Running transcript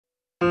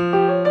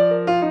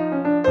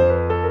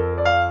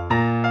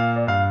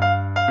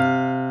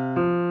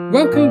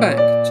Welcome back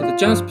to the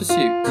Jazz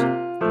Pursuit.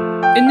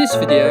 In this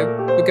video,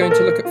 we're going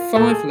to look at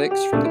 5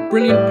 licks from the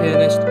brilliant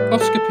pianist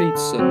Oscar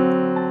Peterson,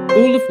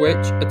 all of which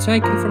are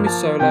taken from his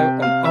solo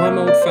on I'm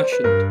Old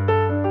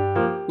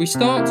Fashioned. We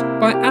start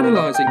by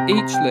analysing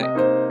each lick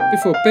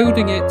before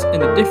building it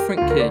in a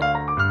different key,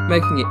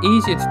 making it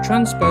easier to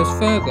transpose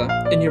further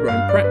in your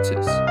own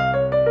practice.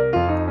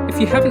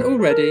 If you haven't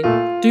already,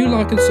 do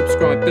like and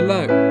subscribe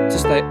below to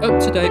stay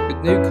up to date with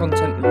new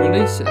content and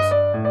releases.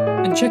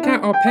 And check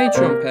out our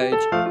Patreon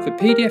page for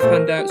PDF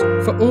handouts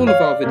for all of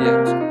our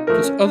videos,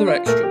 plus other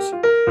extras.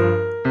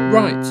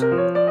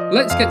 Right,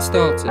 let's get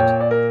started.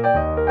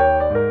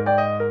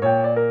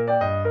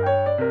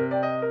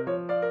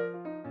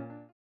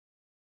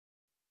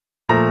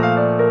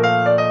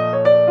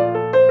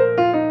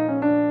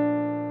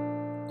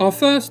 Our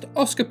first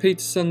Oscar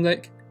Peterson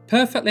lick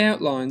perfectly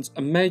outlines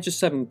a major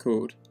 7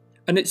 chord,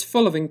 and it's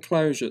full of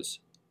enclosures.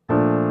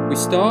 We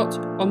start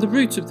on the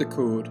root of the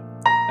chord,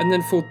 and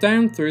then fall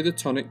down through the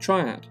tonic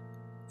triad,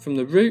 from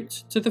the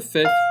root to the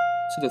 5th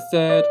to the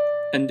 3rd,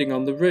 ending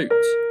on the root.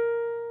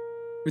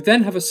 We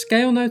then have a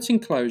scale note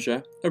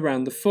enclosure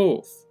around the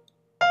 4th,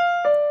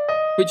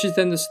 which is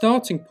then the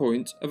starting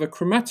point of a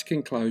chromatic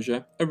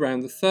enclosure around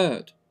the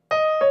 3rd.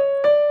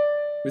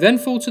 We then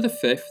fall to the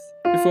 5th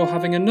before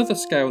having another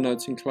scale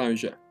note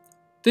enclosure,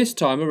 this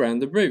time around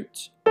the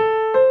root,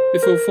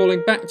 before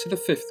falling back to the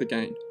 5th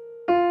again.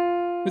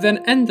 We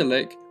then end the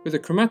lick with a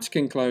chromatic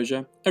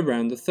enclosure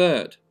around the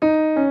 3rd.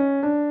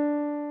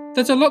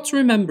 There's a lot to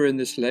remember in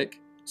this lick,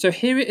 so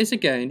here it is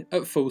again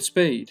at full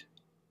speed.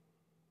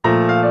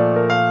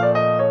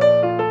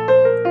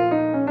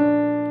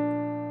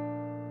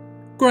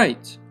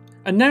 Great,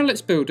 and now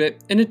let's build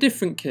it in a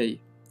different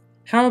key.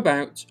 How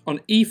about on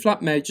E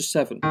flat major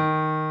 7?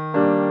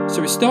 So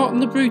we start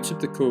on the root of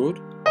the chord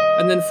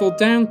and then fall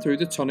down through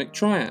the tonic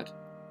triad,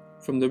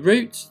 from the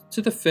root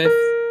to the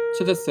 5th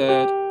to the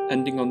 3rd,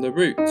 ending on the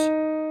root.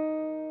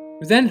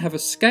 We then have a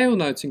scale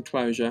note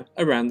enclosure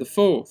around the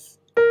 4th,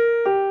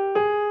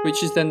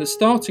 which is then the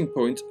starting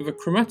point of a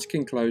chromatic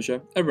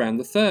enclosure around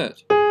the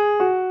 3rd.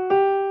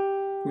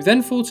 We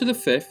then fall to the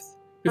 5th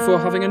before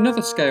having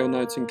another scale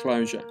note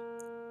enclosure,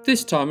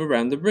 this time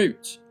around the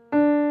root,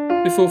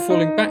 before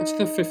falling back to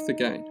the 5th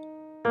again.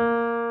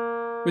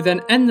 We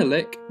then end the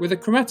lick with a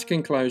chromatic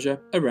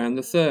enclosure around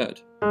the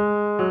 3rd.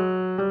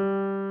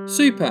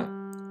 Super!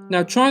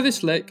 Now try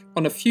this lick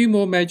on a few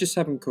more major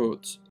 7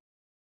 chords.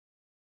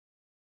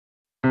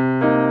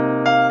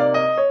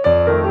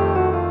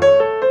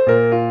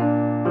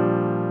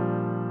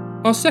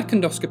 Our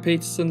second Oscar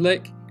Peterson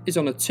lick is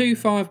on a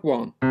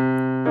 2-5-1.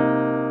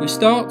 We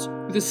start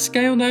with a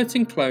scale note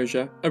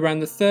enclosure around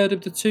the 3rd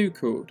of the 2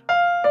 chord,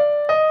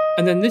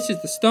 and then this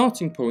is the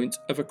starting point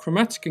of a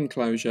chromatic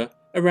enclosure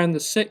around the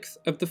 6th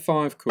of the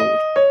 5 chord.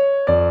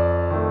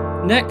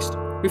 Next,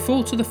 we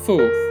fall to the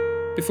 4th,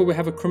 before we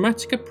have a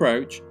chromatic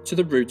approach to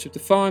the root of the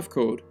 5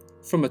 chord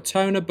from a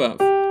tone above.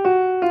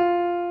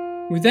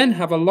 We then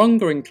have a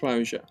longer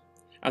enclosure,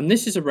 and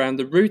this is around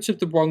the root of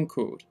the 1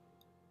 chord.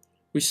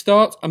 We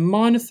start a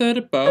minor 3rd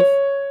above,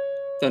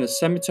 then a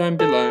semitone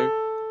below,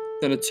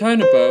 then a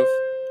tone above,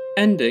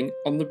 ending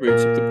on the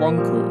root of the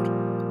 1 chord.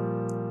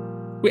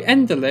 We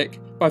end the lick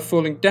by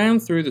falling down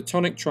through the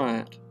tonic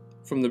triad,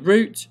 from the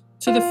root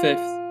to the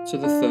 5th to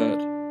the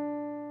 3rd.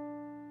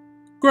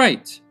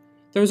 Great!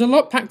 There was a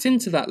lot packed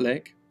into that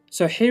lick,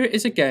 so here it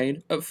is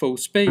again at full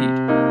speed.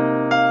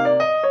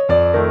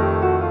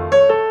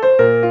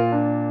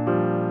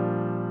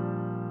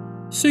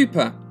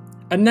 Super!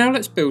 And now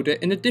let's build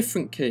it in a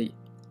different key.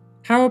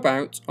 How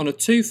about on a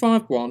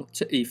 2-5-1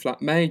 to E flat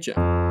major?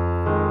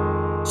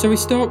 So we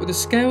start with a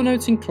scale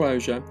note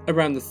enclosure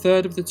around the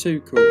 3rd of the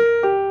 2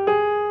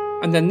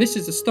 chord, and then this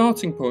is the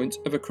starting point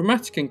of a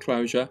chromatic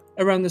enclosure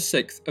around the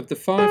 6th of the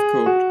 5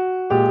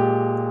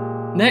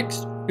 chord.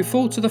 Next, we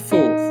fall to the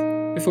 4th,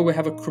 before we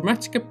have a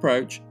chromatic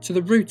approach to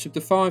the root of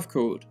the 5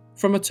 chord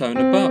from a tone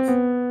above.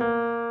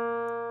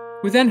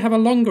 We then have a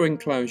longer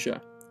enclosure,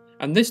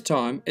 and this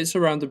time it's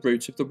around the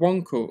root of the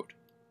 1 chord.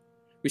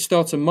 We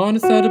start a minor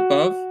 3rd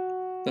above,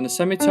 then a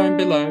semitone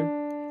below,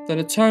 then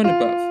a tone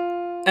above,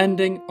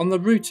 ending on the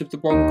root of the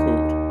 1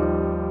 chord.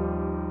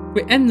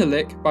 We end the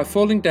lick by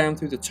falling down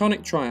through the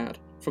tonic triad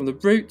from the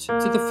root to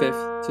the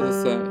 5th to the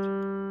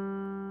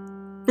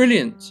 3rd.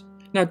 Brilliant!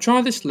 Now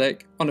try this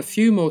lick on a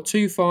few more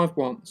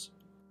 2-5-1s.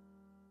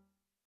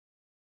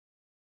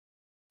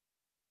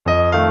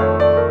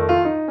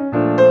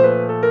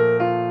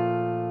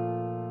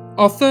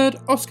 Our third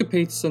Oscar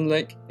Peterson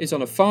lick is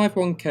on a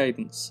 5-1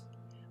 cadence,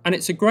 and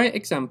it's a great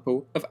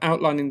example of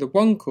outlining the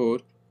 1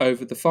 chord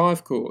over the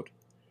 5 chord,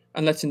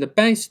 and letting the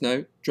bass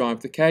note drive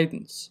the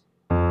cadence.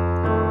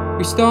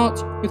 We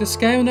start with a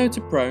scale note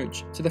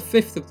approach to the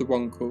 5th of the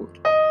 1 chord,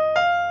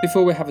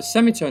 before we have a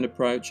semitone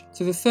approach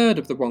to the 3rd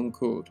of the 1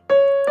 chord.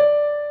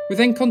 We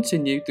then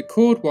continue the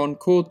chord 1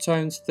 chord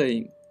tones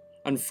theme,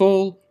 and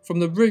fall from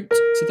the root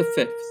to the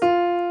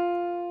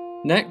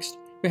 5th. Next,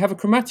 we have a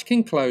chromatic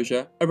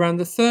enclosure around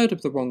the 3rd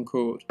of the 1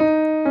 chord,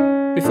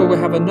 before we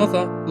have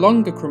another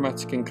longer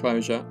chromatic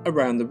enclosure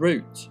around the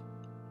root.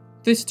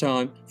 this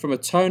time from a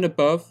tone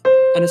above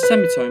and a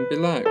semitone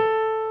below.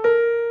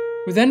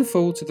 We then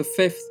fall to the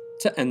fifth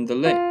to end the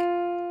lick.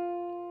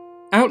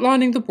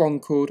 Outlining the 1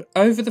 chord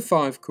over the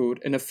 5 chord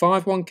in a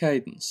 5-1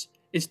 cadence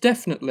is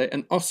definitely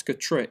an Oscar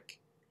trick,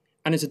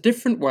 and is a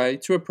different way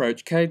to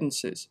approach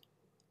cadences.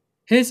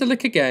 Here's a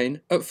lick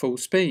again at full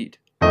speed.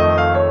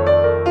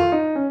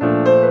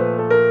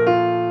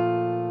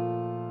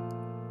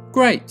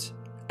 Great,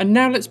 and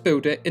now let's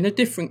build it in a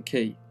different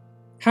key.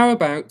 How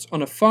about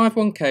on a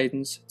 5-1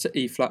 cadence to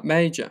E flat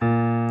major?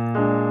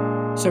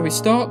 So we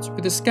start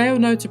with a scale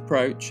note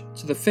approach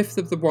to the 5th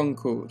of the 1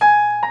 chord,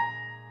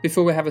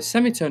 before we have a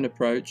semitone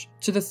approach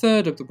to the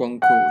 3rd of the 1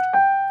 chord.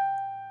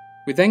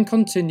 We then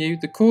continue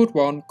the chord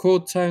 1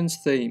 chord tones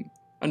theme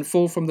and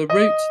fall from the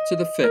root to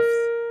the 5th.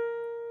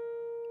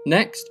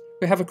 Next,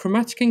 we have a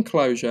chromatic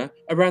enclosure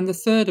around the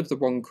 3rd of the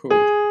 1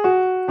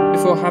 chord,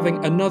 before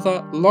having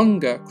another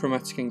longer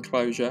chromatic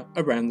enclosure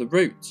around the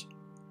root,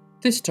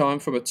 this time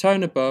from a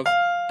tone above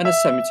and a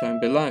semitone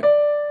below.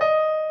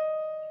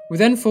 We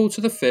then fall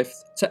to the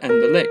 5th to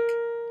end the lick.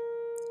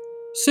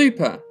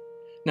 Super!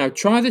 Now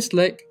try this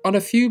lick on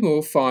a few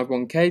more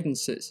 5-1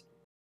 cadences.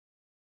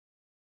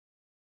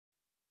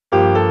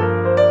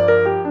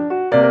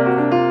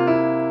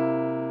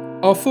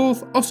 Our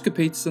 4th Oscar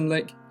Peterson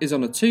lick is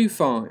on a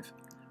 2-5,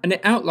 and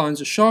it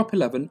outlines a sharp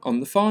 11 on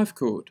the 5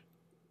 chord.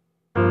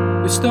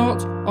 We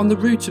start on the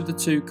root of the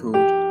 2 chord,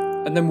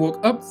 and then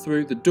walk up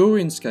through the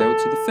Dorian scale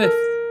to the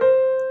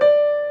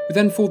 5th. We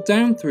then fall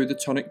down through the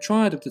tonic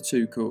triad of the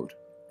 2 chord,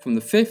 from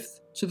the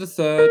 5th to the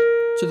 3rd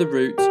to the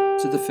root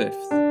to the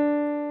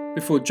 5th,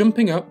 before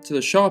jumping up to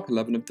the sharp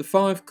 11 of the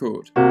 5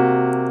 chord.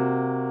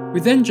 We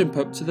then jump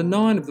up to the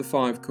 9 of the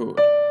 5 chord,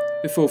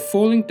 before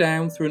falling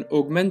down through an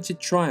augmented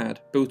triad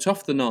built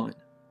off the 9.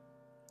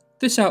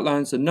 This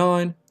outlines the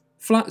 9,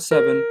 flat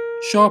 7,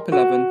 sharp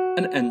 11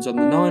 and ends on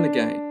the 9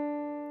 again.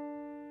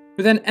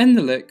 We then end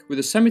the lick with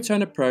a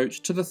semitone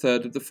approach to the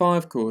 3rd of the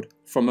 5 chord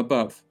from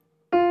above.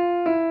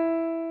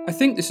 I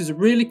think this is a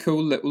really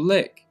cool little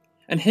lick,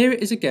 and here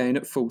it is again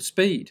at full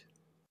speed.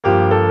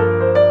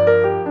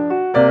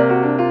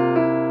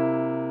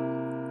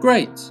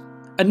 Great,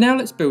 and now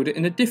let's build it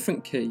in a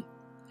different key.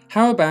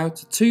 How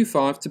about a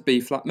 2-5 to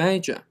B flat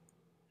major?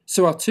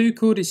 So our 2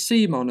 chord is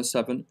C minor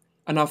 7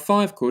 and our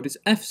 5 chord is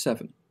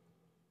F7.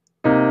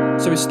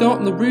 So we start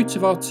on the root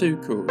of our 2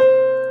 chord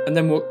and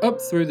then walk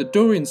up through the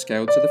Dorian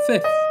scale to the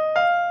 5th.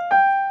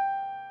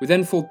 We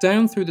then fall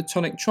down through the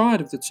tonic triad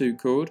of the 2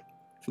 chord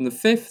from the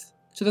 5th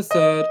to the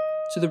 3rd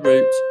to the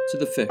root to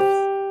the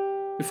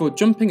 5th, before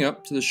jumping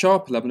up to the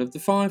sharp 11 of the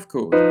 5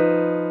 chord.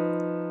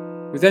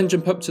 We then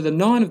jump up to the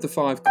 9 of the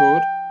 5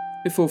 chord,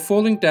 before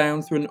falling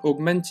down through an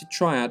augmented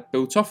triad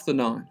built off the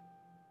 9.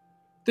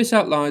 This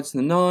outlines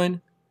the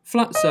 9,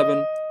 flat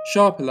 7,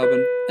 sharp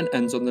 11 and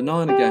ends on the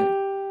 9 again.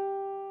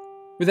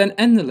 We then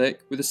end the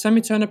lick with a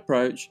semitone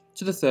approach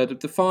to the 3rd of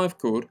the 5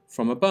 chord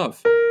from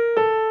above.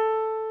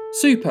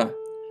 Super!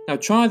 Now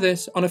try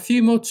this on a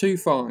few more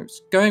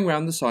 2-5s, going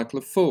round the cycle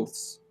of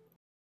fourths.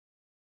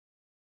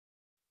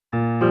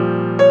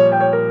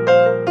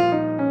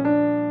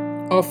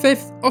 Our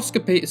 5th Oscar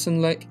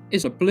Peterson lick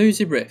is a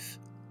bluesy riff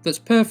that's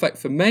perfect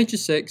for major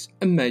 6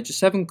 and major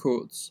 7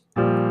 chords.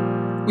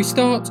 We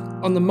start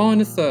on the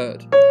minor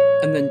 3rd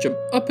and then jump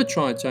up a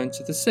tritone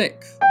to the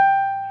 6th,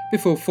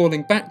 before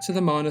falling back to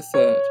the minor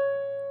 3rd.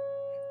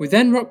 We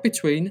then rock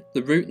between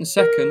the root and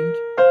 2nd,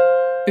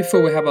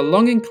 before we have a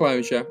long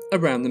enclosure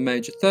around the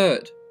major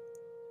 3rd.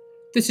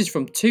 This is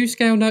from 2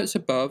 scale notes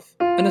above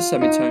and a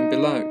semitone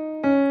below.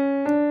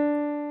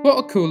 What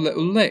a cool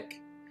little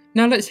lick!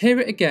 Now let's hear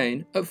it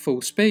again at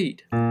full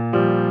speed.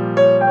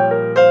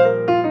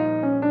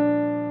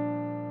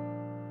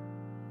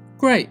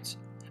 Great,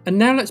 and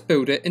now let's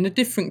build it in a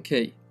different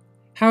key.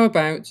 How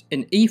about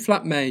in E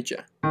flat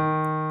major?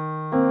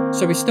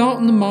 So we start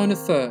on the minor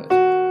 3rd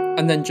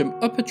and then jump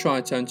up a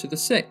tritone to the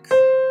 6th,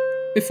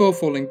 before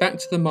falling back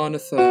to the minor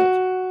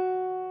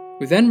 3rd.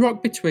 We then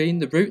rock between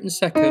the root and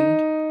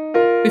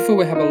 2nd, before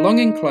we have a long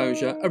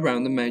enclosure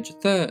around the major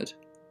 3rd.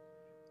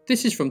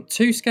 This is from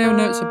 2 scale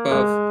notes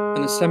above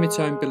and a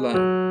semitone below.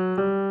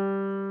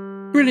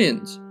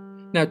 Brilliant!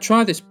 Now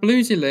try this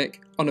bluesy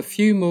lick on a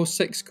few more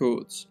 6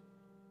 chords.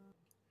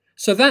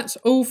 So that's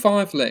all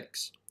 5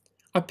 licks.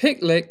 I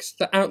picked licks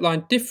that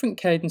outline different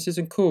cadences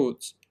and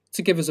chords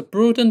to give us a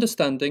broad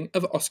understanding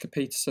of Oscar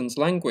Peterson's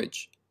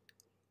language.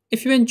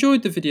 If you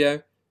enjoyed the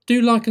video,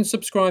 do like and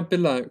subscribe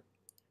below,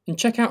 and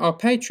check out our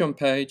Patreon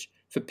page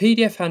for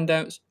PDF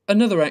handouts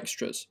and other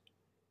extras.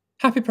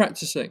 Happy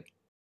practicing!